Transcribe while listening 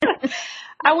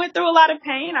I went through a lot of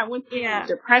pain. I went through Yeah.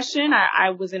 depression. I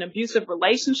was in abusive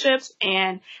relationships,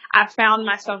 and I found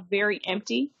myself very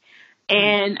empty.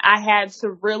 And I had to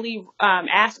really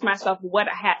ask myself, what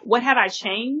had I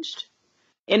changed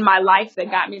in my life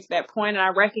that got me to that point? And I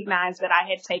recognized that I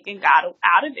had taken God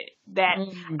out of it, that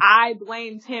I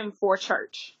blamed him for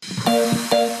church.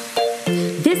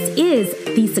 This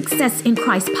is the Success in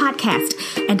Christ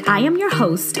podcast, and I am your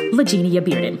host, Lagenia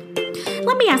Bearden.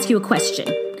 Let me ask you a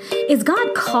question. Is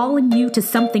God calling you to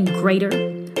something greater,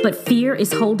 but fear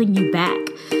is holding you back?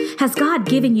 Has God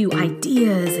given you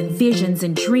ideas and visions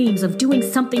and dreams of doing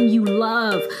something you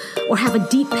love or have a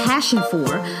deep passion for,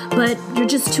 but you're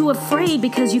just too afraid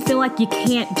because you feel like you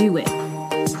can't do it?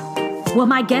 Well,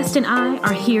 my guest and I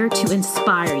are here to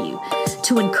inspire you,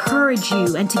 to encourage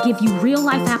you, and to give you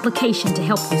real-life application to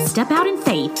help you step out in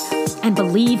faith and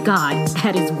believe God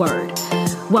at His Word.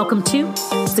 Welcome to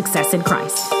Success in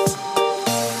Christ.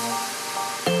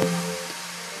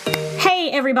 Hey,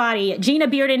 everybody. Gina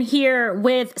Bearden here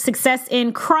with Success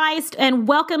in Christ, and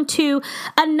welcome to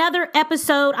another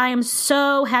episode. I am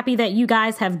so happy that you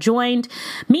guys have joined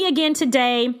me again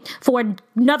today for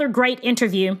another great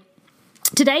interview.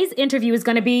 Today's interview is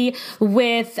going to be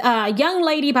with a young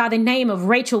lady by the name of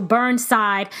Rachel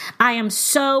Burnside. I am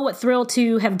so thrilled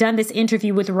to have done this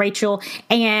interview with Rachel,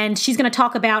 and she's going to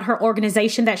talk about her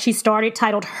organization that she started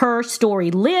titled Her Story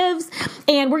Lives,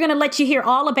 and we're going to let you hear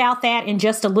all about that in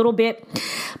just a little bit.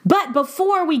 But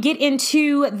before we get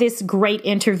into this great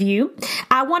interview,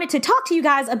 I wanted to talk to you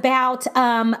guys about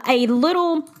a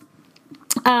little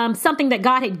something that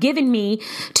God had given me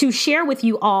to share with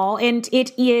you all. And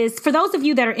it is for those of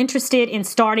you that are interested in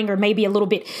starting or maybe a little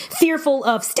bit fearful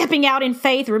of stepping out in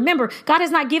faith. Remember, God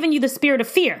has not given you the spirit of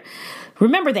fear.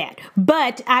 Remember that.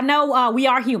 But I know we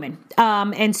are human.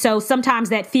 And so sometimes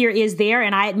that fear is there.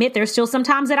 And I admit there's still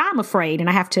sometimes that I'm afraid and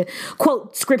I have to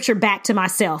quote scripture back to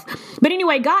myself. But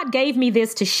anyway, God gave me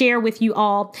this to share with you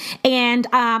all. And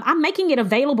I'm making it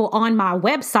available on my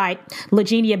website,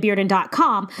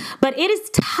 lageniabearden.com. But it is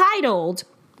titled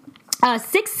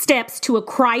 6 Steps to a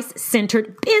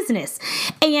Christ-Centered Business.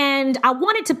 And I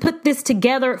wanted to put this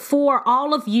together for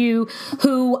all of you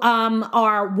who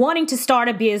are wanting to start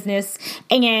a business,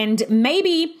 and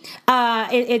maybe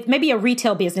it may be a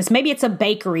retail business, maybe it's a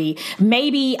bakery,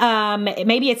 maybe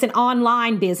it's an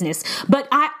online business. But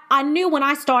I knew when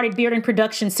I started Bearden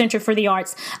Production Center for the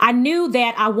Arts, I knew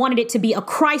that I wanted it to be a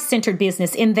Christ-centered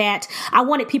business, in that I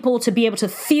wanted people to be able to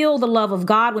feel the love of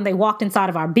God when they walked inside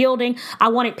of our building. I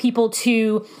wanted people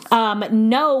to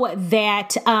know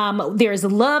that there's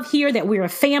love here, that we're a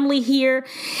family here.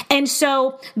 And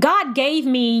so God gave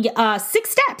me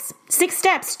 6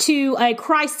 steps to a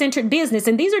Christ-centered business.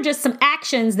 And these are just some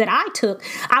actions that I took.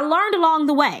 I learned along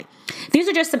the way. These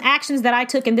are just some actions that I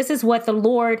took, and this is what the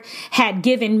Lord had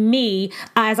given me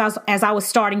as I was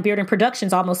starting Bearden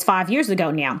Productions almost 5 years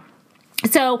ago now.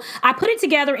 So I put it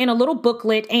together in a little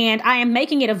booklet, and I am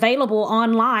making it available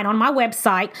online on my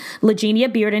website,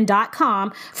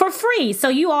 lageniabearden.com, for free. So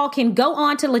you all can go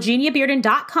on to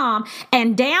lageniabearden.com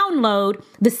and download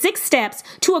the 6 steps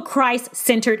to a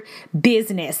Christ-centered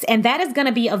business. And that is going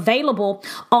to be available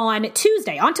on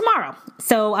tomorrow.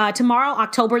 So tomorrow,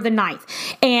 October the 9th.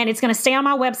 And it's going to stay on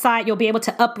my website. You'll be able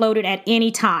to upload it at any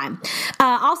time.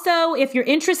 Also, if you're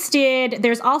interested,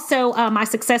 there's also my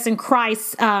Success in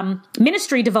Christ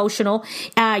ministry devotional,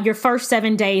 your first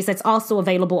 7 days. That's also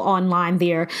available online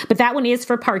there. But that one is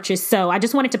for purchase. So I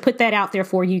just wanted to put that out there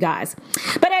for you guys.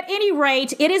 But at any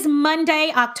rate, it is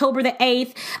Monday, October the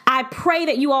 8th. I pray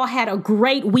that you all had a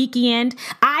great weekend.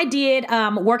 I did,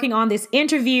 working on this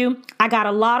interview. I got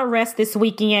a lot of rest this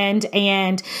weekend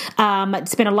and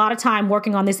spent a lot of time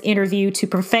working on this interview to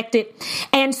perfect it.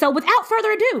 And so without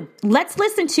further ado, let's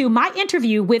listen to my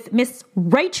interview with Miss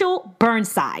Rachel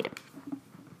Burnside.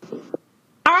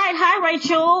 All right. Hi,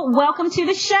 Rachel. Welcome to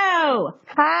the show.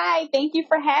 Hi. Thank you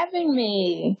for having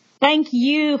me. Thank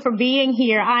you for being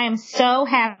here. I am so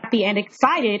happy and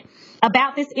excited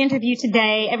about this interview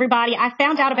today. Everybody, I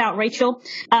found out about Rachel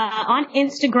on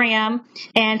Instagram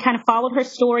and kind of followed her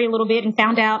story a little bit and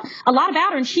found out a lot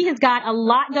about her. And she has got a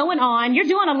lot going on. You're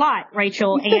doing a lot,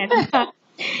 Rachel. And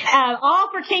all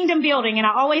for kingdom building. And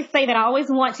I always say that I always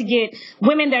want to get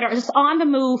women that are just on the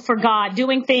move for God,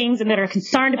 doing things, and that are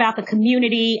concerned about the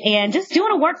community and just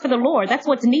doing a work for the Lord. That's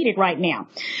what's needed right now.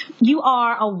 You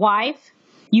are a wife.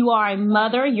 You are a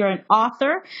mother. You're an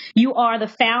author. You are the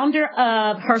founder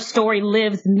of Her Story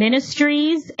Lives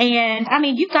Ministries. And I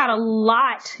mean, you've got a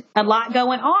lot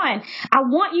going on. I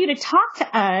want you to talk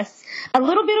to us a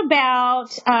little bit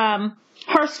about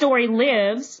Her Story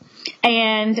Lives.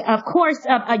 And of course,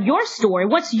 your story.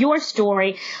 What's your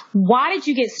story? Why did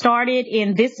you get started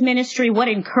in this ministry? What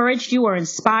encouraged you or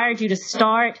inspired you to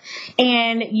start?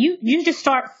 And you just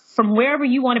start from wherever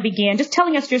you want to begin, just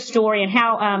telling us your story and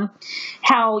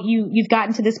how you've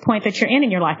gotten to this point that you're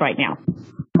in your life right now.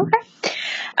 Okay.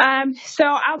 So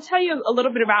I'll tell you a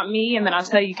little bit about me, and then I'll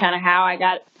tell you kind of how I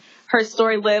got Her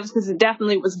Story Lives, because it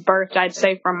definitely was birthed, I'd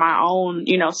say, from my own,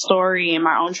 story and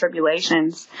my own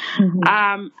tribulations. Mm-hmm.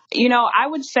 I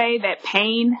would say that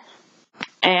pain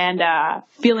and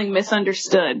feeling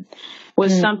misunderstood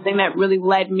was something that really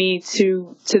led me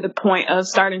to the point of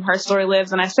starting Her Story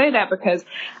Lives. And I say that because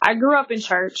I grew up in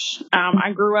church.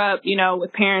 I grew up,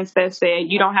 with parents that said,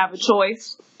 you don't have a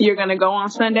choice. You're going to go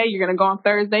on Sunday. You're going to go on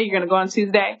Thursday. You're going to go on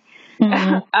Tuesday.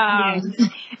 Mm-hmm.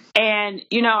 And,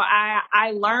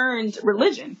 I learned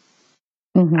religion.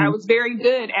 Mm-hmm. I was very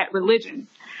good at religion.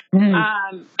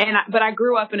 Mm-hmm. But I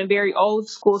grew up in a very old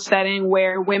school setting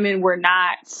where women were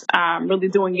not really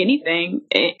doing anything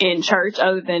in church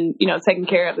other than, taking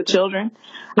care of the children.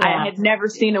 Yeah. I had never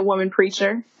seen a woman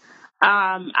preacher.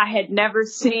 I had never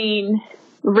seen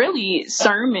really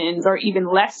sermons or even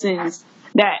lessons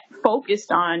that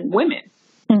focused on women.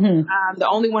 Mm-hmm. The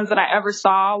only ones that I ever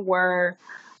saw were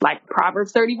like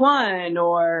Proverbs 31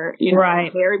 or,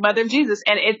 right. Mary, Mother of Jesus.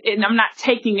 And I'm not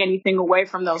taking anything away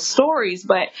from those stories,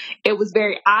 but it was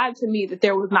very odd to me that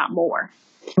there was not more.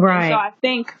 Right. And so I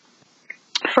think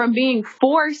from being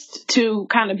forced to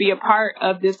kind of be a part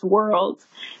of this world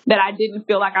that I didn't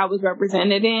feel like I was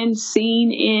represented in,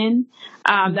 seen in,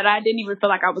 that I didn't even feel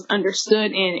like I was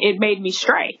understood in, it made me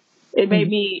stray. It made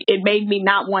me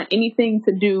not want anything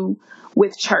to do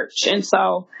with church. And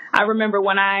so I remember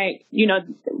when I,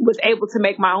 was able to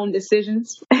make my own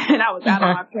decisions and I was out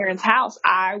of my parents' house,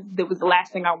 that was the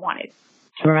last thing I wanted.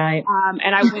 Right.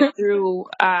 And I went through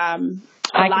a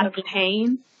lot of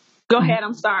pain. Go ahead.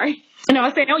 I'm sorry. No,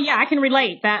 I said, oh yeah, I can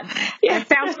relate. That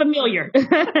sounds familiar.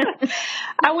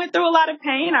 I went through a lot of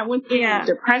pain. I went through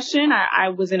depression. I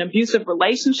was in abusive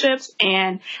relationships,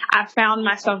 and I found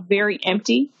myself very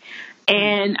empty.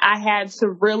 And I had to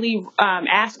really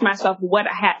ask myself, what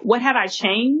had I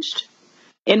changed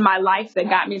in my life that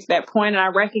got me to that point? And I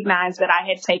recognized that I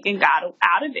had taken God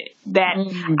out of it, that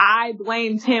I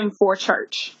blamed him for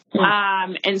church.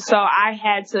 And so I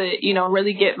had to,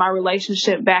 really get my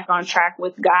relationship back on track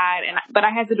with God. But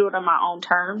I had to do it on my own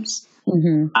terms.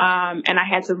 Mm-hmm. And I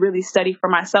had to really study for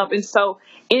myself. And so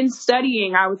in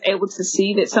studying, I was able to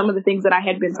see that some of the things that I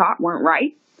had been taught weren't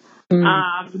right.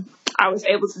 Mm-hmm. I was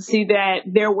able to see that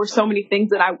there were so many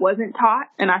things that I wasn't taught.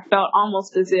 And I felt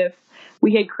almost as if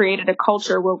we had created a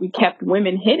culture where we kept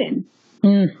women hidden.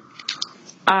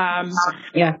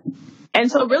 And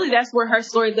so really that's where Her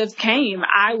Story Lives came.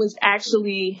 I was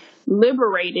actually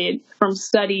liberated from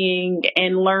studying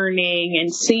and learning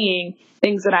and seeing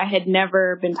things that I had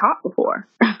never been taught before.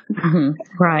 Mm-hmm.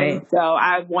 Right. And so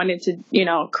I wanted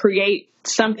to, create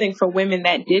something for women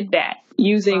that did that,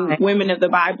 using women of the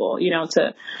Bible,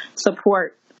 to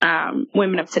support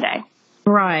women of today.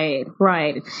 Right.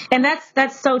 And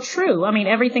that's so true. I mean,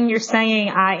 everything you're saying,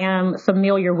 I am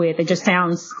familiar with. It just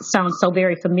sounds so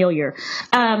very familiar.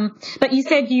 But you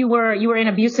said you were in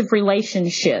abusive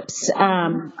relationships.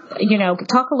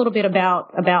 Talk a little bit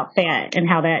about that and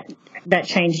how that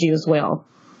changed you as well.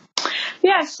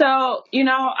 Yeah. So,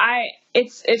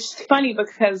 it's funny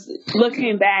because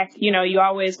looking back, you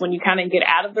always, when you kind of get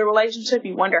out of the relationship,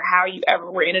 you wonder how you ever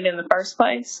were in it in the first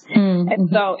place. Mm-hmm. And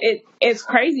so it's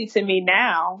crazy to me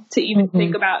now to even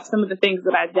think about some of the things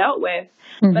that I dealt with.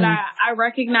 Mm-hmm. But I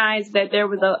recognize that there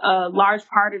was a large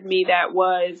part of me that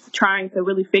was trying to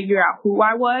really figure out who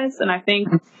I was. And I think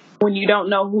when you don't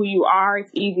know who you are,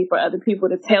 it's easy for other people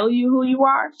to tell you who you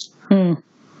are. Mm-hmm.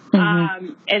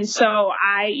 And so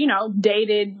I,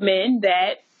 dated men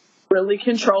that really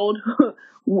controlled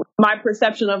my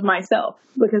perception of myself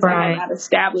because I had not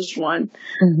established one.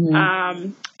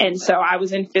 Mm-hmm. And so I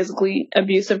was in physically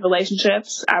abusive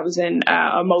relationships. I was in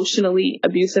emotionally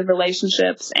abusive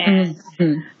relationships. And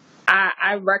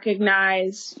I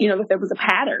recognized, that there was a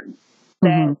pattern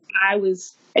that I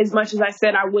was, as much as I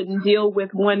said I wouldn't deal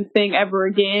with one thing ever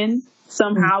again,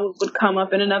 somehow it would come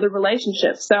up in another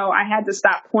relationship. So I had to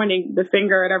stop pointing the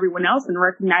finger at everyone else and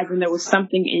recognizing there was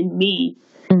something in me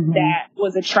that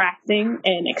was attracting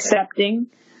and accepting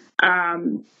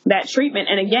that treatment.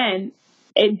 And again,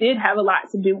 it did have a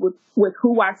lot to do with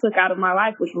who I took out of my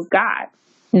life, which was God.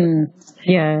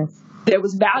 Yes. There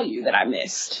was value that I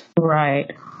missed.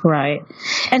 Right. Right.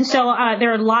 And so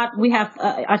there are a lot, we have,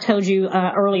 I told you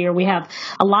earlier, we have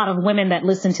a lot of women that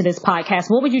listen to this podcast.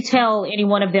 What would you tell any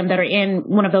one of them that are in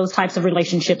one of those types of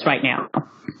relationships right now?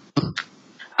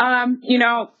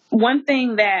 One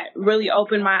thing that really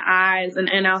opened my eyes,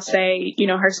 and I'll say,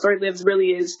 Her Story Lives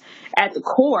really is at the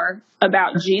core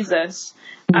about Jesus.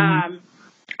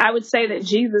 I would say that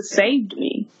Jesus saved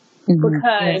me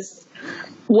because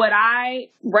what I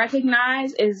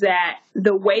recognize is that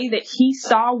the way that he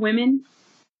saw women,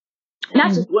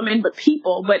 not just women, but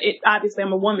people, but obviously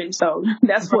I'm a woman, so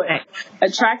that's what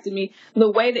attracted me.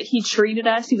 The way that he treated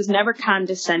us, he was never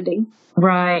condescending.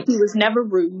 Right. He was never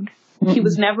rude. He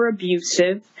was never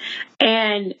abusive.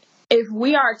 And if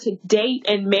we are to date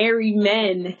and marry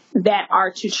men that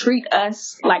are to treat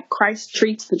us like Christ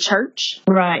treats the church,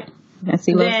 right,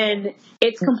 then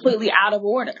it's completely out of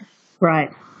order. Right.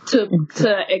 To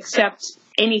accept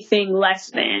anything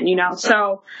less than,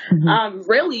 So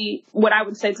really what I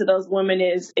would say to those women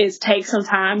is take some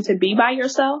time to be by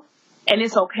yourself, and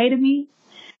it's okay to be,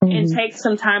 and take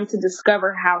some time to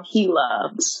discover how he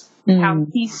loves, how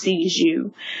he sees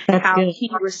you, how he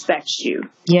respects you.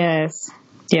 Yes,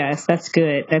 that's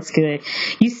good. That's good.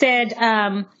 You said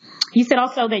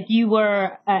also that you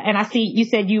were, and I see you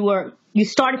said you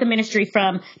started the ministry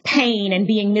from pain and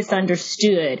being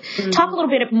misunderstood. Talk a little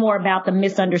bit more about the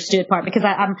misunderstood part, because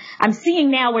I'm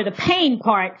seeing now where the pain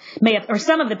part may have, or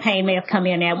some of the pain may have come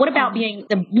in now. What about being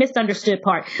the misunderstood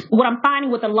part? What I'm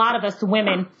finding with a lot of us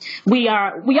women, we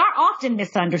are often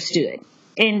misunderstood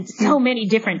in so many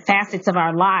different facets of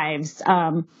our lives.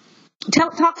 Talk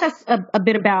to us a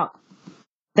bit about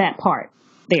that part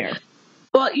there.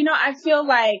 Well, I feel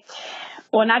like,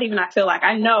 well, not even I feel like,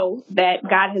 I know that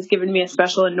God has given me a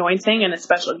special anointing and a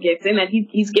special gifting that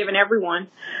he's given everyone.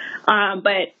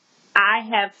 But I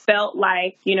have felt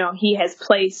like, he has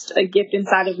placed a gift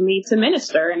inside of me to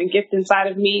minister, and a gift inside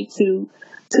of me to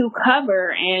cover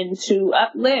and to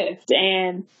uplift.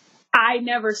 And I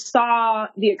never saw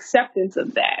the acceptance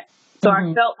of that. So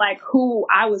I felt like who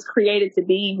I was created to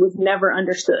be was never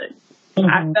understood.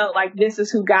 I felt like this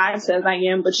is who God says I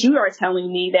am, but you are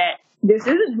telling me that this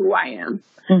isn't who I am.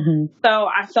 So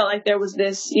I felt like there was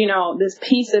this, this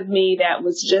piece of me that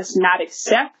was just not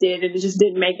accepted, and it just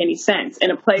didn't make any sense. In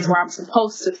a place where I'm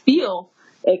supposed to feel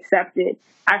accepted,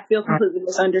 I feel completely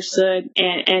misunderstood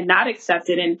and not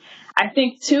accepted. And I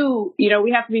think too,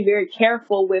 we have to be very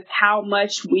careful with how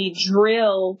much we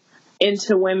drill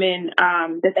into women,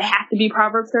 that they have to be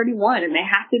Proverbs 31, and they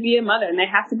have to be a mother, and they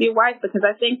have to be a wife, because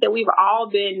I think that we've all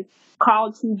been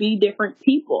called to be different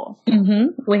people.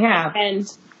 We have. And,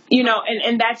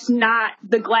 and that's not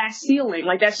the glass ceiling.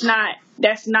 Like that's not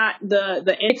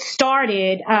the it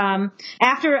started,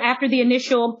 after the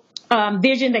initial,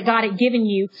 vision that God had given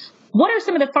you. What are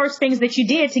some of the first things that you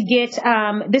did to get,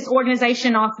 this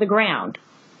organization off the ground?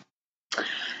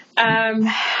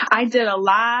 I did a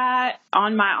lot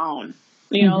on my own.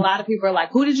 A lot of people are like,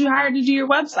 who did you hire to do your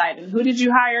website? And who did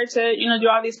you hire to, do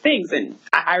all these things? And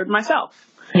I hired myself.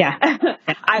 Yeah.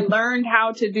 I learned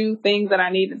how to do things that I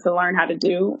needed to learn how to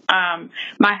do.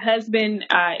 My husband,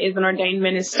 is an ordained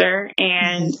minister,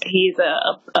 and he's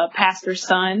a pastor's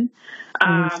son.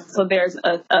 So there's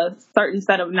a certain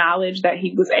set of knowledge that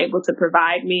he was able to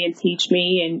provide me and teach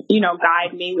me and,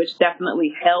 guide me, which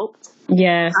definitely helped.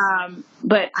 Yes.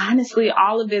 But honestly,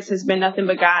 all of this has been nothing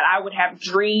but God. I would have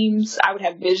dreams. I would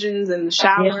have visions in the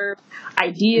shower,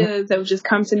 ideas that would just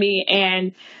come to me.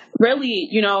 And really,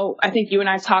 I think you and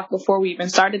I talked before we even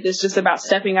started this, just about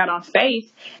stepping out on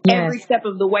faith. Yes. Every step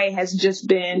of the way has just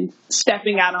been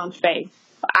stepping out on faith.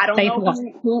 I don't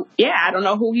know I don't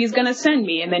know who he's going to send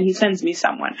me. And then he sends me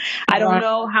someone. I don't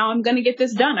know how I'm going to get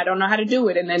this done. I don't know how to do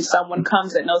it. And then someone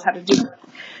comes that knows how to do it.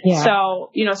 Yeah.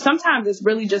 So, sometimes it's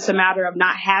really just a matter of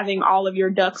not having all of your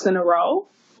ducks in a row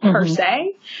per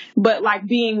se, but like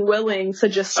being willing to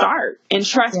just start and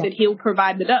trust that he'll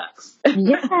provide the ducks.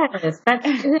 Yes,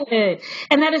 that's good.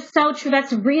 And that is so true.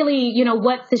 That's really,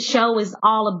 what the show is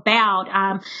all about.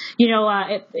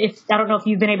 If I don't know if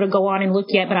you've been able to go on and look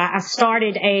yet, but I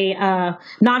started a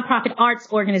nonprofit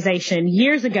arts organization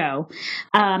years ago.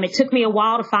 It took me a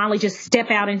while to finally just step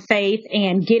out in faith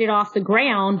and get it off the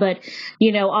ground. But,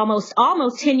 almost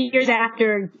 10 years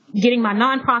after getting my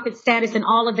nonprofit status and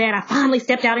all of that, I finally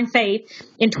stepped out in faith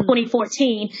in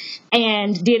 2014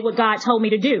 and did what God told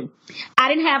me to do. I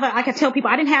didn't have like I tell people,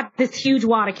 I didn't have this huge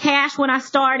wad of cash when I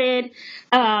started.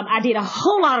 I did a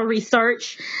whole lot of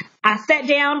research. I sat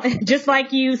down, just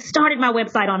like you, started my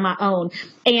website on my own.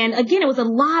 And again, it was a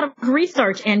lot of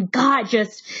research, and God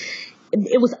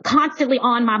it was constantly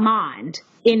on my mind.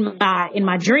 in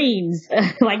my dreams,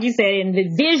 like you said, in the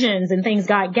visions and things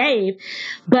God gave.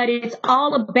 But it's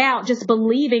all about just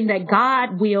believing that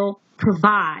God will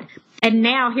provide. And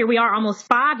now here we are almost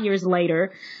 5 years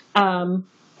later, and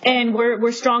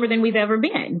we're stronger than we've ever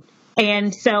been.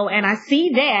 And I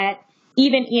see that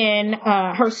even in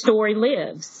Her Story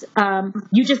Lives.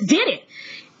 You just did it.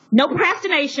 No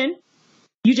procrastination.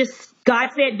 God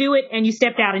said do it, and you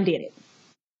stepped out and did it.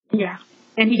 Yeah.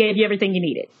 And He gave you everything you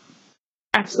needed.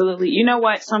 Absolutely. You know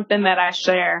what? Something that I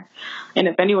share, and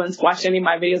if anyone's watched any of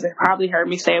my videos, they've probably heard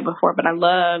me say it before, but I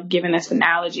love giving this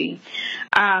analogy.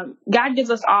 God gives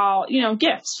us all,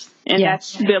 gifts. And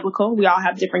that's biblical. We all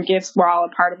have different gifts. We're all a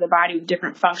part of the body with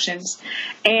different functions.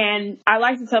 And I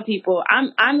like to tell people,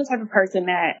 I'm the type of person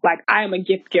that, I am a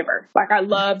gift giver. I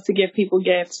love to give people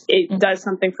gifts. It does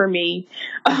something for me.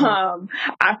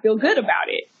 I feel good about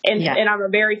it. And I'm a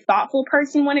very thoughtful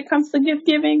person when it comes to gift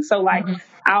giving. So,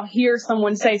 I'll hear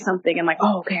someone say something and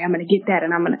okay, I'm going to get that.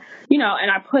 And I'm going to,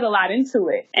 and I put a lot into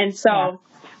it. And so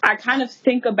I kind of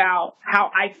think about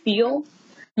how I feel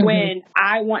when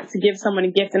I want to give someone a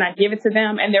gift and I give it to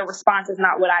them and their response is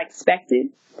not what I expected.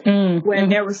 When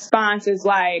their response is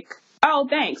oh,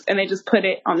 thanks. And they just put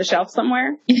it on the shelf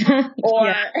somewhere.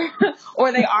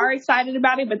 Or they are excited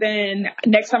about it. But then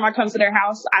next time I come to their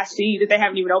house, I see that they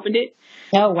haven't even opened it.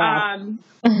 Oh, wow.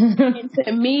 And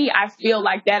to me, I feel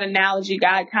like that analogy,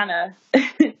 God kind of,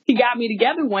 He got me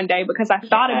together one day because I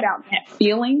thought about that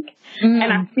feeling. And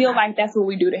I feel like that's what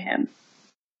we do to Him.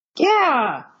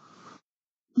 Yeah.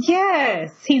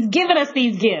 Yes. He's given us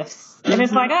these gifts. And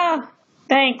it's oh,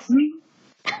 thanks.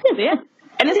 Yeah.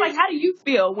 And it's how do you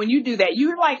feel when you do that?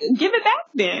 You're give it back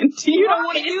then. You don't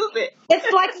want to use it.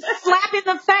 It's like a slap in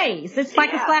the face. It's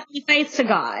like a slap in the face to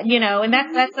God, and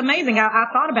that's amazing. I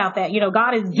thought about that.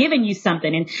 God has given you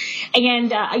something.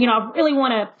 And I really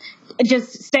want to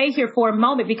just stay here for a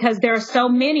moment because there are so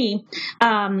many,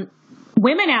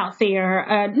 women out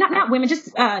there, not women,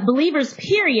 just believers,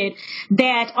 period,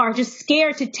 that are just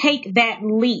scared to take that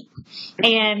leap.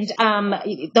 And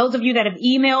those of you that have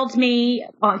emailed me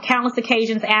on countless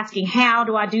occasions asking, how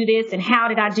do I do this and how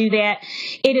did I do that?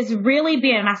 It has really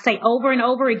been, and I say over and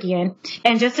over again,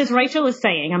 and just as Rachel is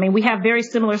saying, we have very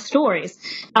similar stories.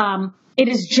 It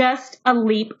is just a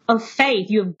leap of faith.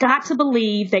 You have got to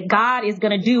believe that God is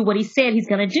going to do what He said He's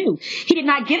going to do. He did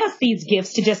not give us these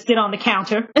gifts to just sit on the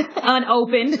counter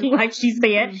unopened, like she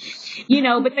said,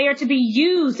 but they are to be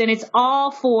used, and it's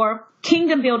all for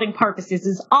kingdom building purposes.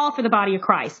 It's all for the body of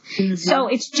Christ. So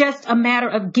it's just a matter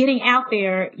of getting out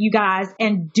there, you guys,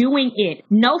 and doing it.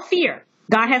 No fear.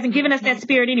 God hasn't given us that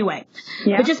spirit anyway.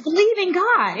 But just believing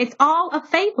God. It's all a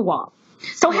faith walk.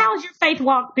 So how has your faith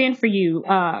walk been for you,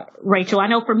 Rachel? I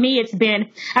know for me it's been,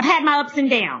 I've had my ups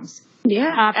and downs.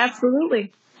 Yeah,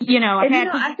 absolutely.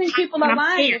 I think people are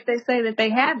lying if they say that they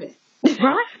haven't.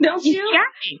 Right? Don't you?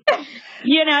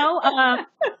 There are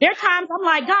times I'm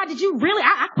like, God, did you really?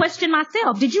 I question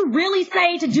myself. Did you really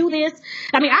say to do this?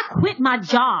 I quit my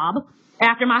job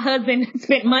after my husband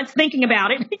spent months thinking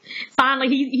about it. Finally,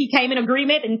 he came in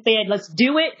agreement and said, let's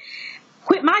do it.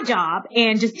 Quit my job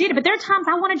and just did it. But there are times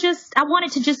I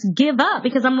wanted to just give up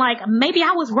because I'm like, maybe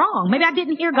I was wrong. Maybe I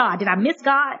didn't hear God. Did I miss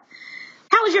God?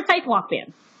 How has your faith walk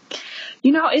been?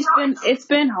 It's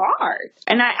been hard.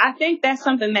 And I think that's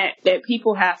something that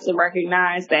people have to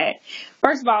recognize that,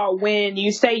 first of all, when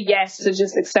you say yes to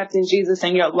just accepting Jesus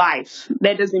in your life,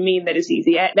 that doesn't mean that it's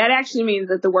easy. That actually means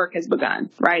that the work has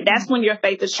begun, right? That's when your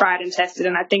faith is tried and tested.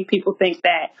 And I think people think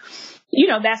that,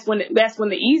 that's when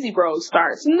the easy road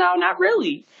starts. No, not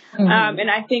really.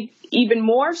 And I think even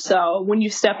more so when you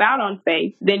step out on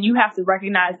faith, then you have to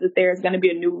recognize that there's going to be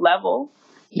a new level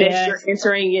that you're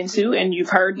entering into. And you've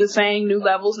heard the saying, new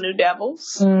levels, new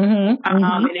devils. And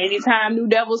anytime new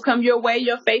devils come your way,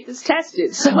 your faith is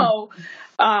tested. So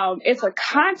it's a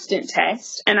constant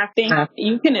test. And I think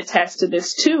you can attest to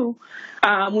this too.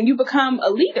 When you become a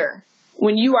leader,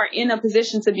 when you are in a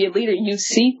position to be a leader, you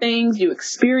see things, you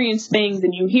experience things,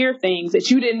 and you hear things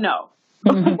that you didn't know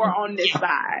were on this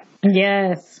side.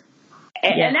 Yes.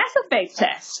 And that's a faith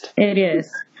test. It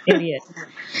is. It is.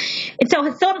 And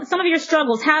so some of your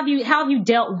struggles, how have you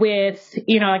dealt with,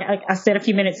 like I said a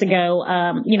few minutes ago,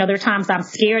 there are times I'm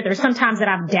scared. There are some times that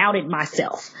I've doubted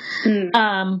myself.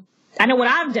 I know what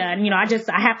I've done. I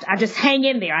just hang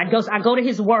in there. I go to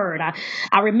His word.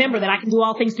 I remember that I can do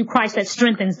all things through Christ that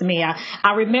strengthens me.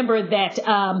 I remember that,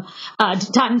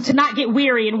 to not get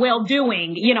weary in well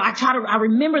doing. I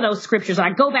remember those scriptures.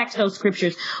 I go back to those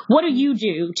scriptures. What do you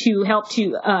do to help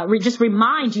to, just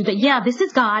remind you that, this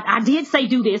is God. I did say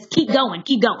do this. Keep going.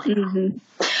 Keep going.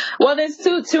 Well, there's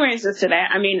two answers to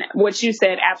that. What you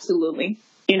said, absolutely.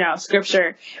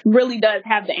 scripture really does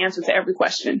have the answer to every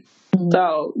question.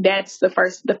 So that's the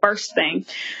first thing.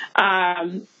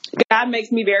 God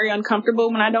makes me very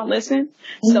uncomfortable when I don't listen.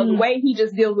 So the way he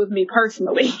just deals with me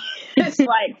personally, it's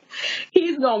like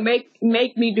he's going to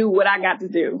make me do what I got to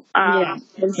do. And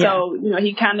so,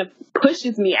 he kind of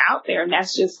pushes me out there, and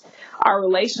that's just our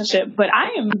relationship. But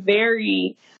I am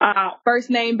very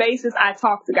first name basis. I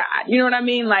talk to God. You know what I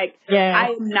mean? Like,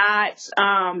 I am not,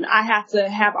 I have to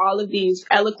have all of these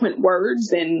eloquent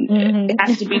words, and it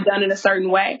has to be done in a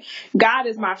certain way. God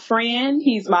is my friend.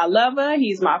 He's my lover.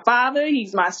 He's my father.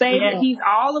 He's my savior. He's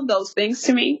all of those things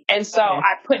to me. And so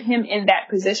I put him in that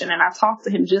position, and I talk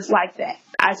to him just like that.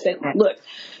 I said, look,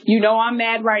 I'm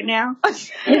mad right now.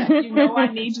 I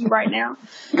need you right now.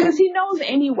 Because he knows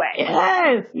anyway.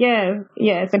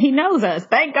 Yes. And he knows us.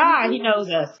 Thank God he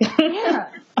knows us. And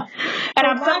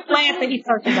I'm so glad that he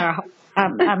searches our heart.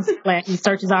 I'm so glad he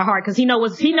searches our heart, because he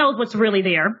knows what's really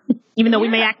there, even though we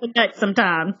may act nuts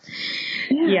sometimes.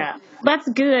 Yeah. That's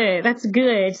good.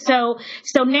 So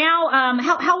now,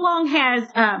 how long has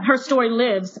Her Story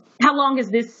Lives? How long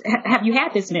have you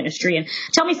had this ministry? And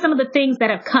tell me some of the things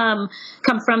that have come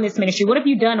from this ministry. What have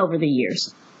you done over the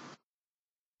years?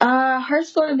 Her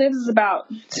Story Lives is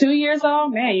about 2 years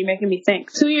old. Man, you're making me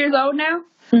think. 2 years old now.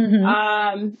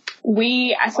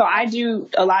 So I do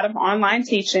a lot of online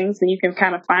teachings, and you can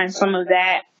kind of find some of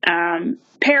that.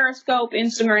 Periscope,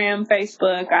 Instagram,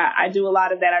 Facebook. I do a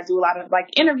lot of that. I do a lot of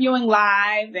like interviewing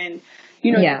live and,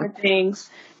 different things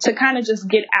to kind of just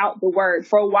get out the word.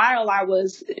 For a while, I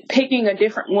was picking a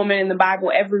different woman in the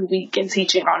Bible every week and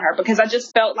teaching on her, because I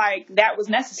just felt like that was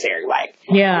necessary. Like,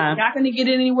 you're not going to get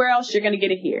it anywhere else. You're going to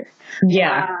get it here.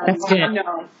 That's good.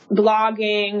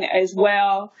 Blogging as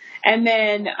well. And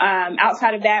then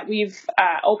outside of that, we've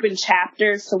opened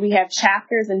chapters. So we have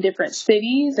chapters in different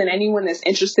cities, and anyone that's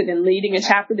interested in leading a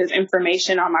chapter, there's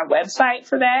information on my website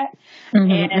for that.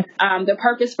 And the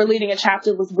purpose for leading a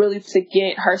chapter was really to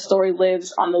get Her Story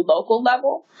Lives on the local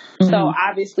level. So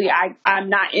obviously I'm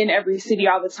not in every city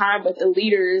all the time, but the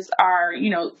leaders are,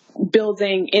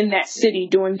 building in that city,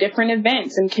 doing different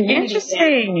events and community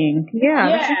Interesting.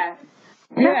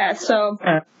 events. So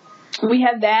we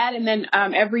have that. And then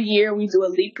every year we do a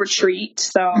LEAP retreat.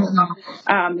 So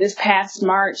this past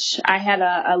March, I had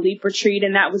a LEAP retreat,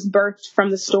 and that was birthed from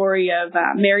the story of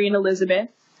Mary and Elizabeth.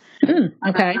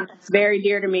 It's very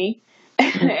dear to me.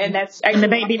 And that's actually the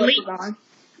baby leap.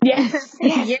 Yes,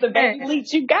 the baby leap.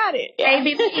 You got it.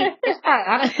 Baby leap.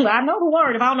 I know the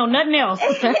word. If I don't know nothing else,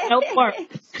 that's no word.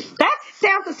 That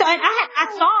sounds so. And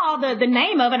I saw the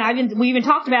name of it. We even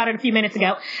talked about it a few minutes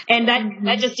ago, and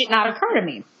that just did not occur to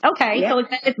me. Okay, so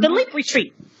it's the LEAP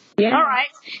retreat. All right.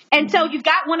 And so you've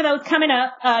got one of those coming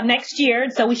up next year,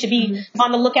 so we should be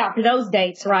on the lookout for those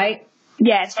dates, right?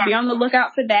 Yes, be on the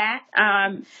lookout for that.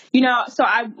 So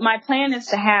my plan is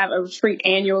to have a retreat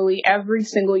annually every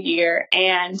single year,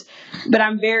 but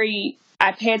I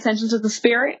pay attention to the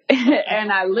Spirit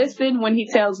and I listen when he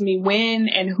tells me when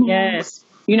and who. Yes.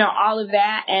 All of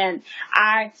that. And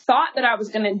I thought that I was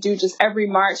going to do just every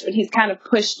March, but he's kind of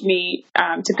pushed me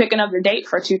to pick another date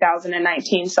for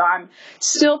 2019. So I'm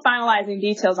still finalizing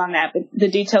details on that, but the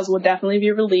details will definitely be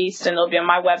released, and they'll be on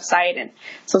my website. And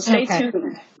so stay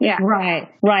tuned. Yeah. Right.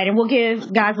 And we'll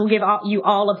give you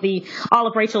all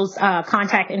of Rachel's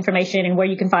contact information and where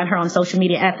you can find her on social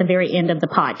media at the very end of the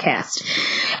podcast.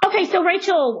 Okay. So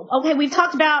Rachel, we've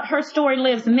talked about Her Story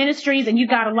Lives Ministries, and you've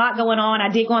got a lot going on. I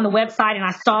did go on the website and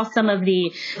I saw some of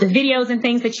the videos and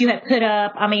things that you had put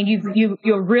up. I mean,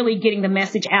 you're really getting the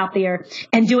message out there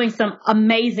and doing some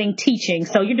amazing teaching.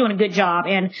 So you're doing a good job.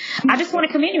 And I just want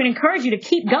to commend you and encourage you to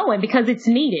keep going, because it's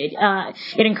needed.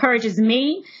 It encourages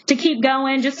me to keep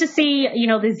going, just to see,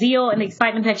 the zeal and the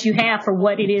excitement that you have for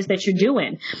what it is that you're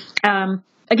doing.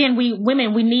 Again, we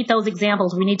women, we need those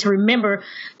examples. We need to remember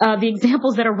the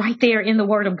examples that are right there in the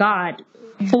Word of God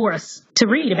for us to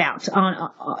read about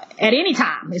at any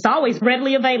time. It's always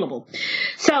readily available.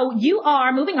 So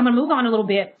I'm going to move on a little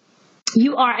bit.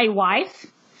 You are a wife,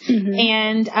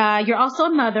 and you're also a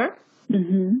mother,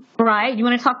 right? You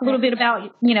want to talk a little bit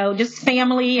about, just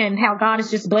family and how God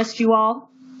has just blessed you all?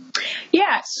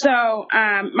 Yeah. So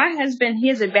my husband, he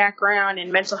has a background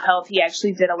in mental health. He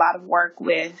actually did a lot of work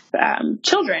with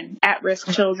children,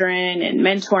 at-risk children, and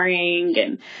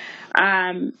mentoring.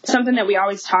 And something that we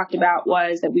always talked about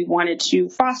was that we wanted to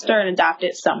foster and adopt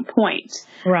at some point.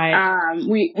 Right.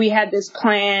 We had this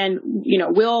plan,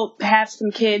 we'll have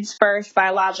some kids first,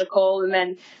 biological, and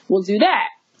then we'll do that.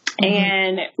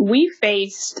 And we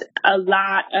faced a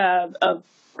lot of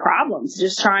problems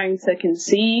just trying to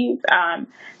conceive.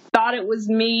 Thought it was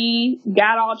me,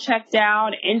 got all checked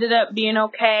out, ended up being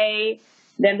okay.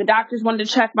 Then the doctors wanted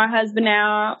to check my husband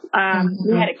out.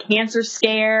 We had a cancer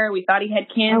scare. We thought he had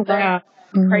cancer. Oh,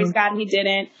 wow. Praise God, he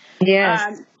didn't.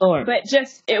 Yes, Lord. But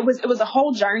just, it was a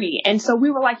whole journey. And so we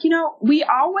were like, we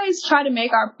always try to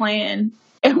make our plan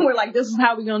and we're like, this is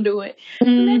how we're going to do it.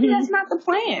 Maybe that's not the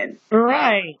plan.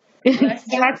 Right. I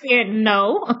said,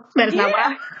 no, that is not what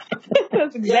I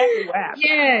That's exactly what happened.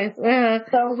 Yes.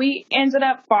 So we ended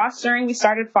up fostering. We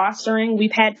started fostering.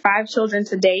 We've had 5 children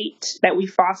to date that we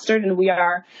fostered, and we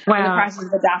are in the process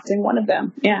of adopting one of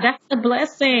them. Yeah. That's a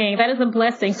blessing. That is a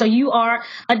blessing. So you are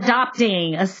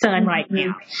adopting a son right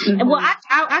now. Well,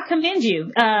 I commend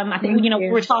you. I think, we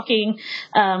were talking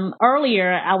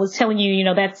earlier. I was telling you,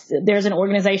 there's an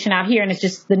organization out here, and it's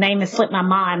just, the name has slipped my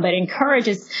mind, but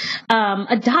encourages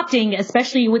adopting,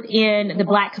 especially within the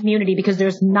Black community, because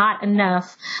there's not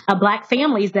enough Black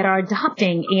families that are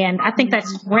adopting. And I think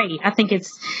that's great. I think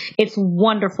it's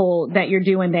wonderful that you're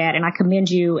doing that. And I commend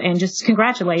you, and just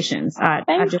congratulations.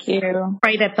 I just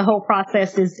pray that the whole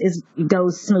process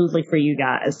goes smoothly for you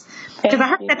guys. Because I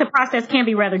heard that the process can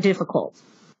be rather difficult.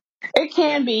 It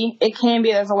can be.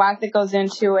 There's a lot that goes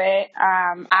into it.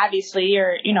 Obviously,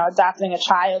 you're, adopting a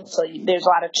child, so there's a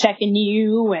lot of checking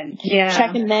you and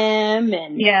checking them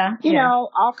and,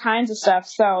 all kinds of stuff.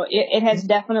 So it has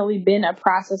definitely been a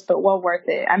process, but well worth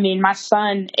it. I mean, my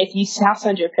son, I'll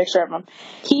send you a picture of him.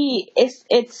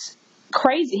 It's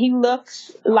crazy. He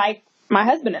looks like my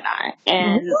husband and I.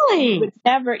 And really? you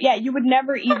would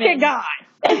never even. Look at God.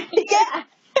 Yeah.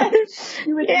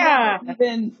 You would never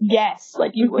even guess,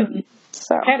 like you wouldn't.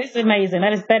 So that is amazing.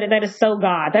 That is so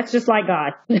God. That's just like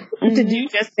God to do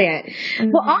just that.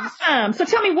 Well, awesome. So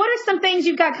tell me, what are some things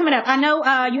you've got coming up? I know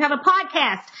you have a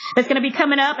podcast that's going to be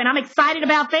coming up, and I'm excited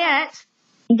about that.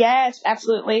 Yes,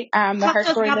 absolutely. The Her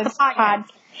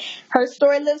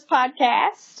Story Lives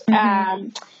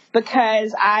podcast.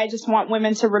 Because I just want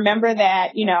women to remember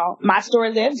that, my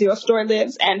story lives, your story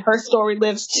lives, and her story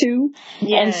lives too.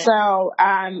 Yes. And so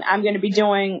I'm going to be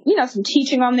doing, some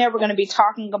teaching on there. We're going to be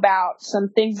talking about some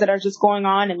things that are just going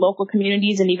on in local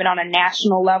communities and even on a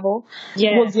national level.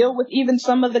 Yes. We'll deal with even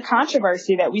some of the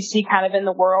controversy that we see kind of in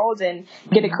the world and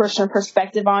get a Christian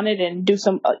perspective on it, and do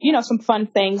some, some fun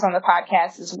things on the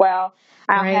podcast as well.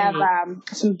 I'll have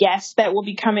some guests that will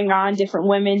be coming on, different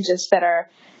women just that are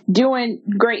doing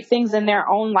great things in their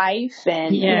own life,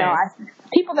 and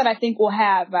people that I think will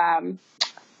have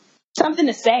something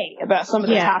to say about some of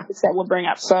the topics that we'll bring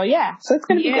up. So so it's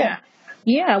going to be good.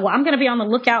 Yeah, well, I'm going to be on the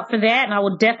lookout for that, and I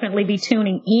will definitely be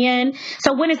tuning in.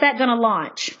 So when is that going to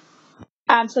launch?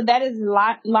 So that is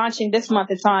launching this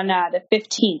month. It's on the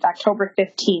 15th, October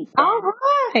 15th. All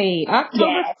right.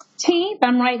 October 15th.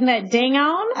 I'm writing that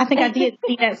down. I think I did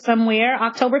see that somewhere.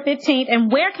 October 15th. And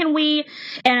where can we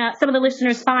and some of the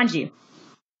listeners find you?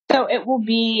 So it will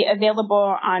be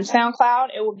available on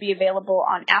SoundCloud. It will be available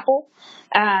on Apple.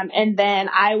 And then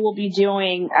I will be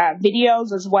doing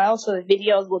videos as well. So the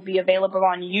videos will be available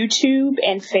on YouTube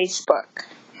and Facebook.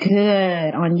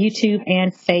 Good. On YouTube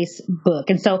and Facebook.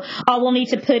 And so all we'll need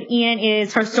to put in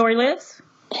is Her Story Lives?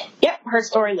 Yep. Her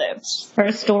Story Lives.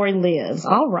 Her Story Lives.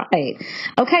 All right.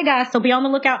 Okay, guys. So be on the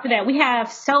lookout for that. We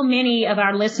have so many of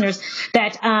our listeners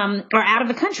that are out of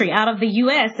the country, out of the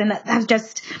U.S. And that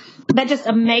just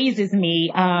amazes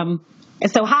me. And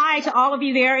so hi to all of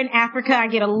you there in Africa. I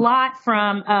get a lot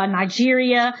from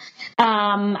Nigeria.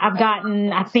 I've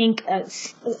gotten, I think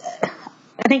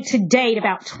to date,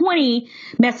 about 20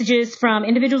 messages from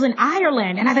individuals in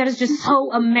Ireland. And that is just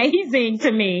so amazing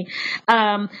to me.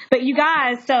 But you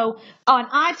guys, so on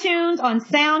iTunes, on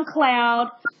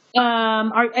SoundCloud,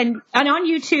 and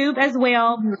on YouTube as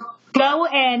well, go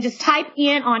and just type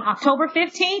in on October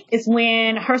 15th is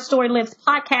when Her Story Lives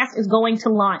podcast is going to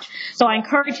launch. So I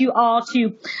encourage you all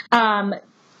to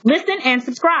listen and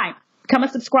subscribe. Become a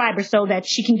subscriber so that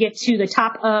she can get to the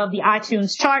top of the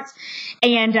iTunes charts.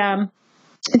 And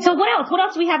so what else? What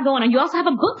else do we have going on? You also have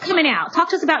a book coming out. Talk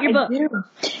to us about your book.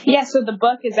 Yeah, so the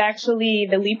book is actually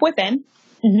The Leap Within.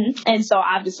 And so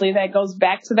obviously that goes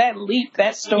back to that leap,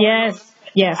 that story.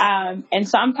 Yes. And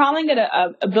so I'm calling it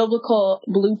a biblical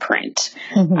blueprint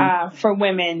for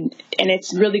women, and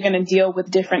it's really going to deal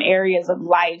with different areas of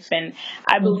life. And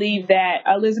I believe that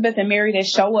Elizabeth and Mary, they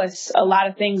show us a lot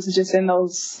of things just in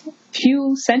those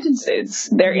few sentences,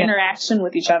 their interaction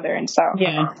with each other. And so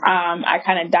I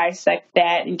kind of dissect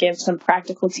that and give some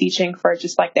practical teaching for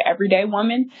just like the everyday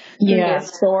woman through their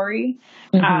story.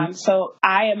 So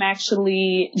I am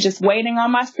actually just waiting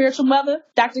on my spiritual mother,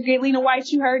 Dr. Gaylena White.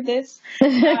 You heard this.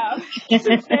 To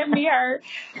send me her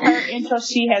intro.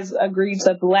 She has agreed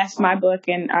to bless my book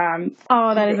and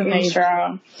that is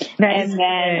amazing.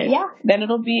 Then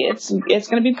it'll be it's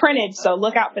going to be printed. So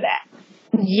look out for that.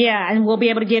 Yeah, and we'll be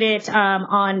able to get it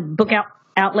on book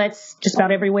outlets just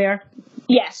about everywhere.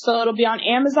 Yes, so it'll be on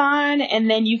Amazon, and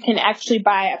then you can actually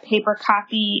buy a paper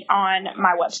copy on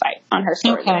my website, on Her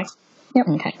Story Lives. Yep.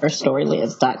 Okay,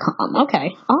 herstorylives.com.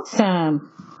 Okay,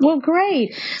 awesome. Well,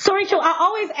 great. So, Rachel, I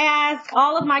always ask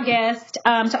all of my guests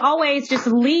to always just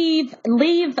leave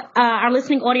our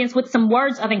listening audience with some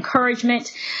words of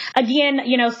encouragement. Again,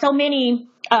 so many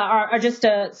are just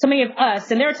so many of us,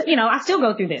 and there's, I still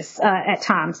go through this at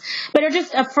times, but are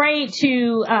just afraid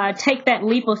to take that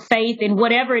leap of faith in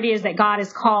whatever it is that God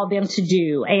has called them to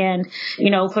do. And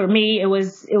for me, it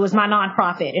was my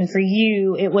nonprofit, and for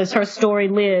you, it was Her Story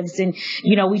Lives, and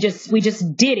we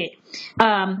just did it.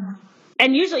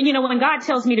 And usually, when God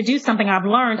tells me to do something, I've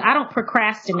learned I don't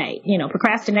procrastinate.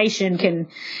 Procrastination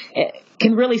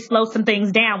can really slow some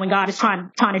things down when God is trying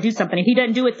to do something. If he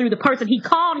doesn't do it through the person he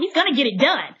called, he's going to get it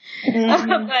done.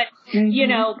 Mm-hmm.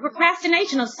 But,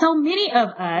 procrastination of so many of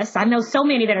us, I know so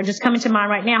many that are just coming to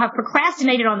mind right now, have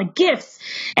procrastinated on the gifts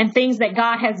and things that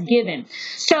God has given.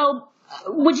 So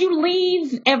would you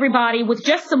leave everybody with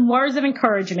just some words of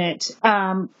encouragement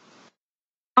on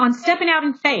stepping out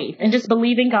in faith and just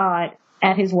believing God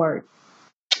at his word?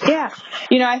 Yeah.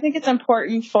 I think it's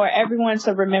important for everyone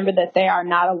to remember that they are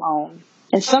not alone.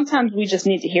 And sometimes we just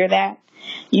need to hear that.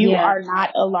 You are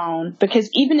not alone, because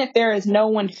even if there is no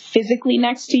one physically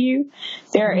next to you,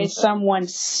 there is someone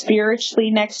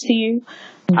spiritually next to you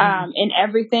in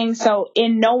everything. So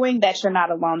in knowing that you're not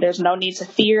alone, there's no need to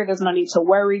fear. There's no need to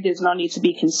worry. There's no need to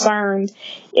be concerned.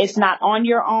 It's not on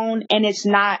your own, and it's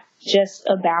not just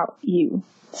about you.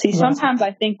 See, sometimes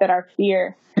I think that our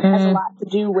fear has a lot to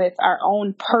do with our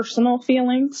own personal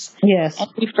feelings. Yes. And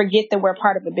we forget that we're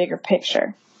part of a bigger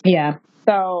picture. Yeah.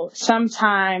 So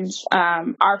sometimes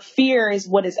our fear is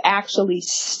what is actually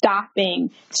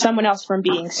stopping someone else from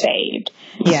being saved,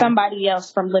 somebody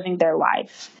else from living their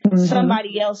life,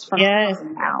 somebody else from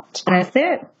coming out. That's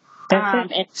it.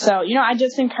 And so, I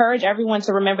just encourage everyone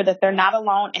to remember that they're not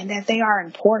alone and that they are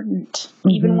important,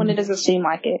 even when it doesn't seem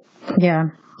like it. Yeah.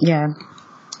 Yeah.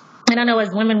 And I know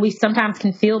as women, we sometimes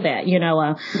can feel that,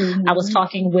 I was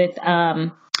talking with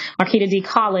Marquita D.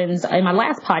 Collins in my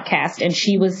last podcast, and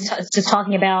she was just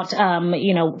talking about,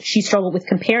 she struggled with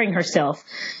comparing herself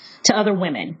to other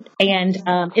women. And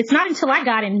it's not until I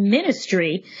got in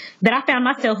ministry that I found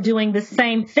myself doing the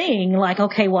same thing. Like,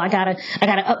 okay, well, I gotta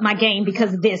up my game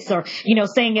because of this, or,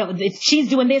 saying if she's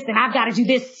doing this, then I've got to do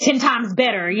this 10 times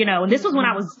better, and this was when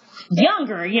I was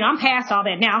younger. I'm past all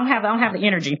that now. I don't have the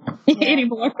energy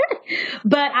anymore.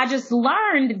 But I just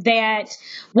learned that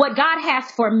what God has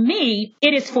for me,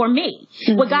 it is for me.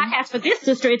 What God has for this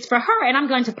sister, it's for her, and I'm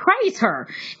going to praise her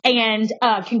and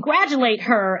congratulate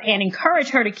her and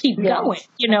encourage her to keep going.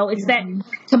 It's that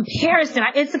comparison.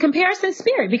 It's a comparison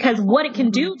spirit, because what it can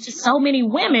do to so many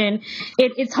women,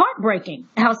 it's heartbreaking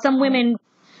how some women,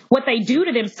 what they do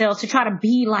to themselves to try to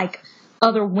be like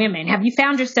other women. Have you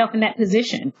found yourself in that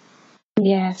position?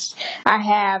 Yes, I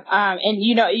have. And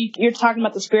you're talking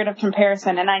about the spirit of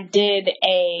comparison, and I did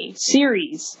a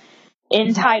series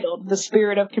entitled The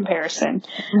Spirit of Comparison.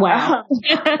 Wow.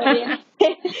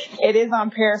 It is on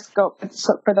Periscope.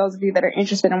 So for those of you that are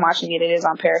interested in watching it, it is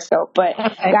on Periscope. But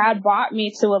God brought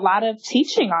me to a lot of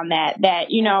teaching on that,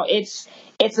 it's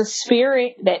a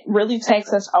spirit that really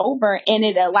takes us over, and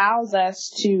it allows us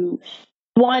to,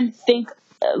 one, think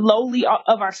lowly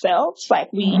of ourselves.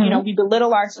 Like we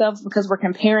belittle ourselves because we're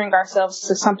comparing ourselves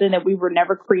to something that we were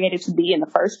never created to be in the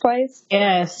first place.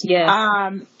 Yes.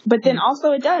 But then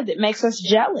also it makes us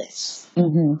jealous.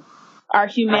 Our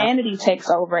humanity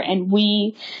takes over, and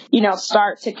we,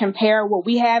 start to compare what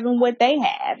we have and what they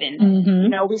have.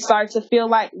 And, we start to feel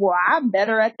like, well, I'm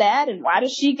better at that. And why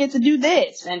does she get to do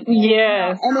this? And,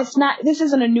 and this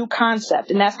isn't a new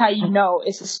concept. And that's how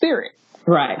it's a spirit.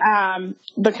 Right.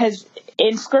 Because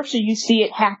in scripture, you see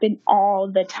it happen all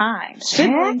the time.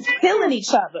 Siblings killing each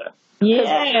other.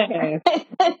 Yes.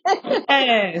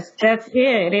 Yes, that's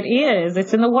it. It is.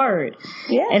 It's in the word.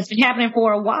 Yeah. It's been happening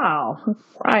for a while.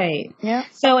 Right. Yeah.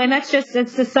 So, and it's just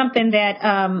something that,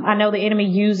 I know the enemy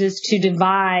uses to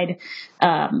divide,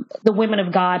 the women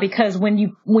of God, because when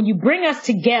you bring us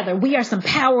together, we are some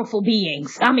powerful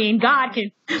beings. I mean, God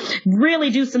can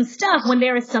really do some stuff when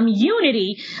there is some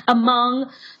unity among,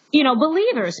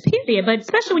 believers, period. But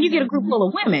especially when you get a group full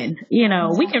of women,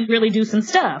 we can really do some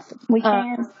stuff. We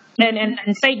can.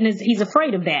 And Satan he's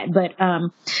afraid of that. But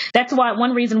that's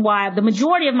one reason why the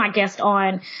majority of my guests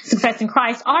on Success in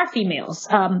Christ are females.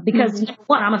 Because number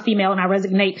one, I'm a female and I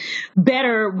resonate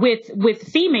better with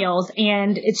females.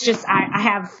 And it's just, I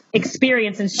have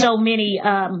experience in so many,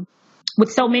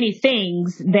 with so many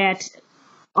things that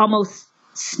almost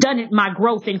stunted my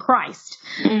growth in Christ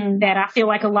that I feel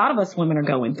like a lot of us women are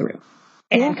going through.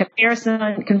 And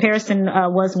comparison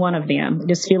was one of them,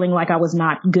 just feeling like I was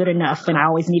not good enough and I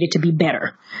always needed to be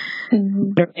better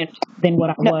than what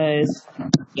I was.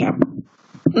 Yeah.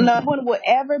 No one will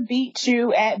ever beat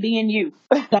you at being you.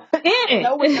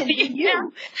 No one can be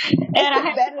you. And I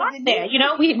have to learn that. You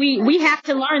know, we have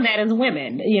to learn that as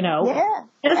women, you know. Yeah,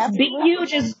 just be you,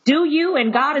 just do you,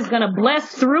 and God is going to bless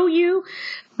through you.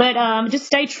 But just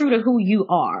stay true to who you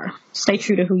are. Stay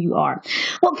true to who you are.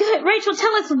 Well, good. Rachel,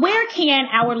 tell us, where can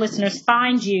our listeners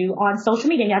find you on social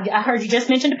media? I heard you just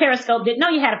mentioned a Periscope. Didn't know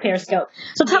you had a Periscope.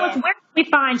 So tell us, where can we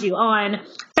find you on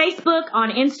Facebook, on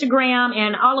Instagram,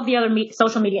 and all of the other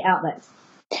social media outlets?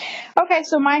 Okay,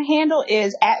 so my handle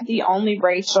is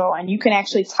 @theonlyrachel, and you can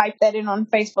actually type that in on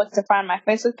Facebook to find my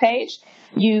Facebook page.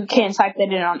 You can type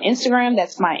that in on Instagram.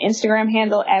 That's my Instagram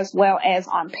handle, as well as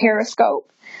on Periscope.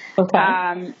 Okay.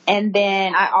 And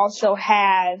then I also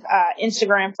have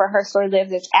Instagram for Her Story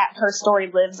Lives. It's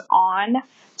 @HerStoryLivesOn,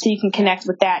 so you can connect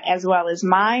with that as well as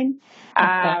mine.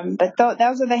 But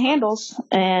those are the handles,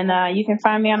 and you can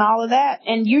find me on all of that.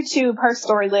 And YouTube, Her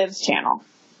Story Lives channel.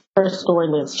 Her Story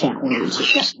Lives channel.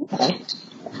 Okay.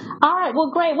 All right. Well,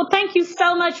 great. Well, thank you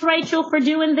so much, Rachel, for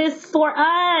doing this for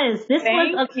us. This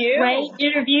was a great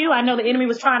interview. I know the enemy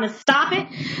was trying to stop it,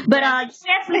 but you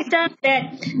said some stuff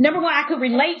that, number one, I could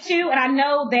relate to, and I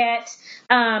know that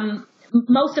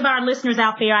most of our listeners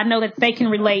out there, I know that they can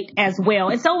relate as well.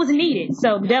 And so it was needed.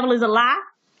 So the devil is a lie.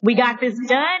 We got this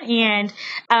done, and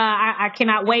I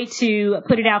cannot wait to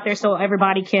put it out there so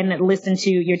everybody can listen to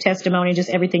your testimony,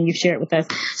 just everything you've shared with us.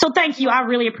 So thank you. I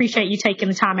really appreciate you taking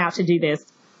the time out to do this.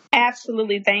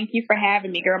 Absolutely. Thank you for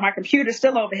having me, girl. My computer's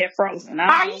still over here frozen.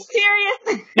 Are you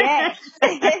serious? Yes.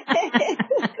 I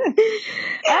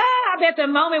bet the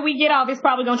moment we get off, it's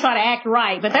probably going to try to act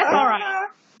right, but that's all right.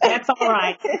 That's all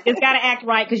right. It's got to act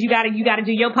right because you got to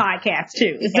do your podcast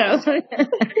too. So,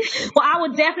 well, I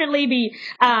would definitely be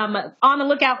on the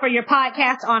lookout for your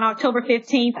podcast on October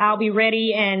 15th. I'll be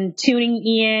ready and tuning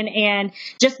in and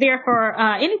just there for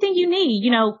anything you need.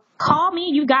 You know, call me.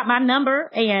 You got my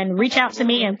number, and reach out to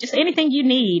me, and just anything you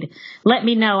need, let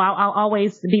me know. I'll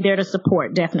always be there to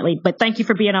support, definitely. But thank you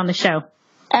for being on the show.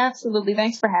 Absolutely.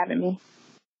 Thanks for having me.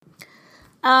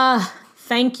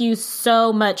 Thank you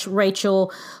so much,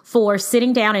 Rachel, for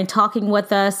sitting down and talking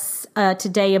with us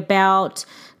today about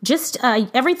just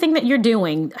everything that you're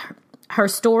doing. Her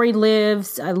Story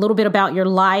Lives, a little bit about your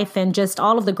life, and just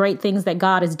all of the great things that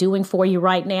God is doing for you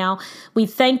right now. We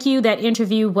thank you. That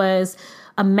interview was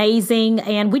amazing,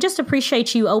 and we just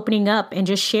appreciate you opening up and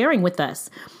just sharing with us.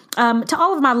 To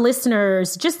all of my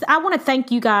listeners, I want to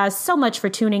thank you guys so much for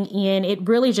tuning in. It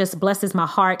really just blesses my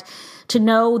heart to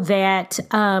know that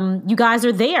you guys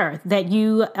are there, that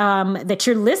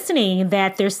you're listening,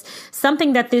 that there's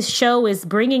something that this show is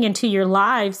bringing into your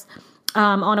lives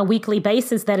on a weekly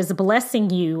basis that is blessing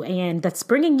you and that's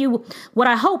bringing you what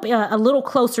I hope a little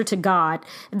closer to God.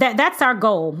 That's our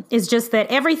goal, is just that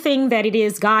everything that it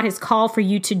is God has called for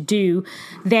you to do,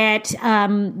 that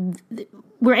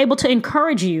we're able to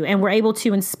encourage you and we're able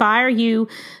to inspire you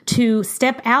to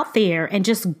step out there and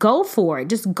just go for it.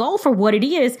 Just go for what it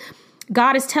is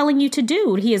God is telling you to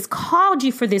do. He has called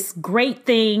you for this great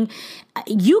thing.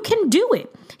 You can do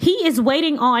it. He is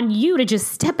waiting on you to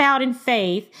just step out in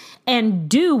faith and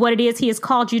do what it is He has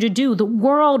called you to do. The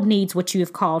world needs what He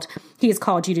has called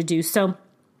you to do. So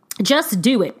just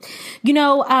do it. You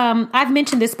know, I've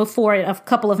mentioned this before at a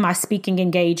couple of my speaking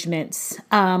engagements.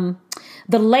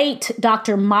 The late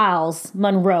Dr. Miles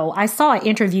Monroe, I saw an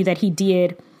interview that he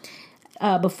did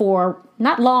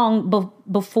not long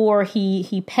before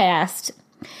he passed.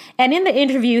 And in the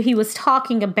interview, he was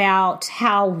talking about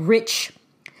how rich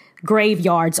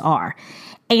graveyards are.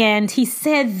 And he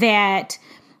said that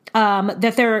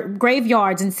their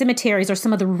graveyards and cemeteries are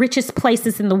some of the richest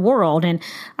places in the world. And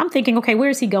I'm thinking, okay, where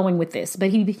is he going with this? But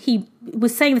he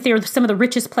was saying that they're some of the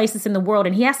richest places in the world.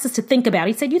 And he asked us to think about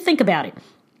it. He said, you think about it.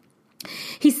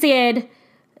 He said,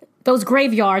 those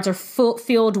graveyards are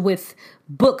filled with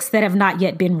books that have not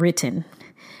yet been written.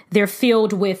 They're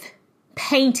filled with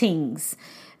paintings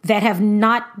that have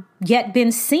not yet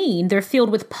been seen. They're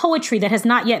filled with poetry that has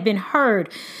not yet been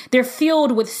heard. They're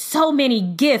filled with so many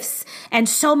gifts and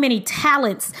so many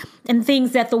talents and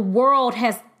things that the world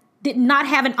did not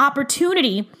have an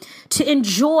opportunity to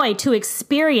enjoy, to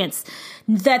experience,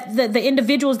 that the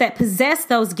individuals that possess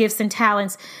those gifts and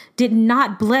talents did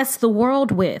not bless the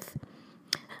world with.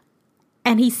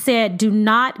 And he said, do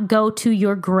not go to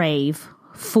your grave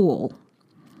full,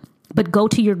 but go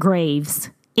to your graves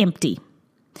empty.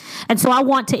 And so I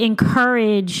want to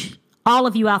encourage all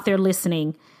of you out there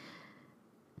listening,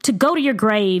 to go to your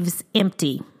graves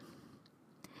empty.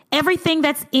 Everything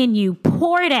that's in you,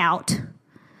 pour it out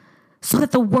so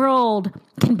that the world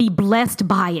can be blessed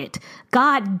by it.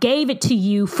 God gave it to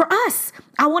you for us.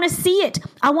 I want to see it.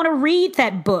 I want to read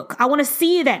that book. I want to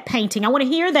see that painting. I want to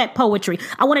hear that poetry.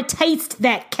 I want to taste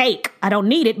that cake. I don't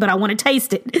need it, but I want to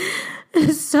taste it.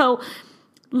 So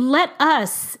let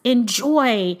us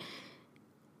enjoy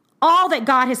all that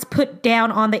God has put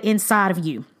down on the inside of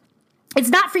you. It's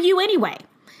not for you anyway.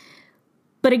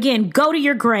 But again, go to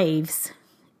your graves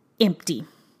empty.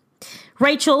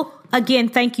 Rachel, again,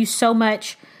 thank you so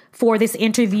much for this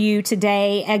interview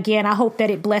today. Again, I hope that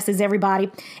it blesses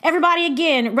everybody. Everybody,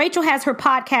 again, Rachel has her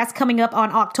podcast coming up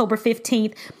on October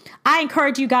 15th. I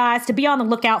encourage you guys to be on the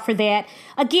lookout for that.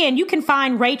 Again, you can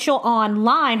find Rachel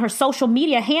online. Her social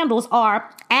media handles are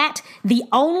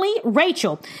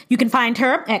 @TheOnlyRachel. You can find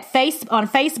her on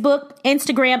Facebook,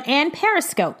 Instagram, and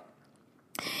Periscope.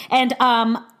 And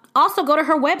also go to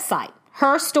her website,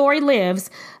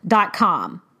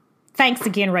 herstorylives.com. Thanks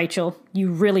again, Rachel.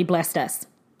 You really blessed us.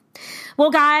 Well,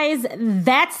 guys,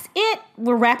 that's it.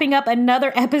 We're wrapping up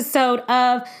another episode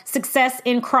of Success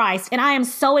in Christ, and I am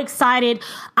so excited.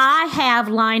 I have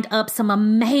lined up some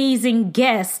amazing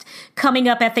guests coming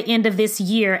up at the end of this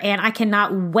year, and I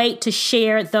cannot wait to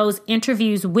share those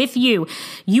interviews with you.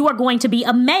 You are going to be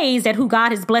amazed at who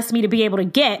God has blessed me to be able to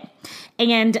get,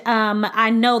 and I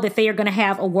know that they are going to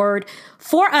have a word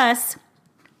for us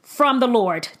from the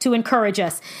Lord to encourage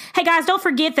us. Hey guys, don't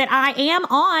forget that I am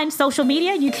on social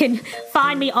media. You can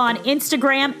find me on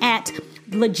Instagram at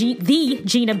the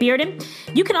Gina Bearden.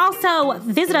 You can also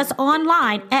visit us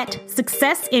online at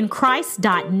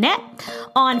successinchrist.net,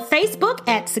 on Facebook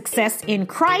at Success in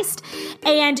Christ,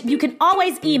 and you can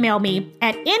always email me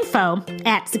at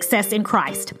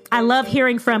info@successinchrist. I love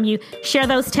hearing from you. Share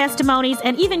those testimonies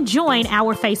and even join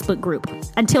our Facebook group.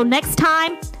 Until next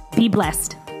time, be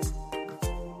blessed.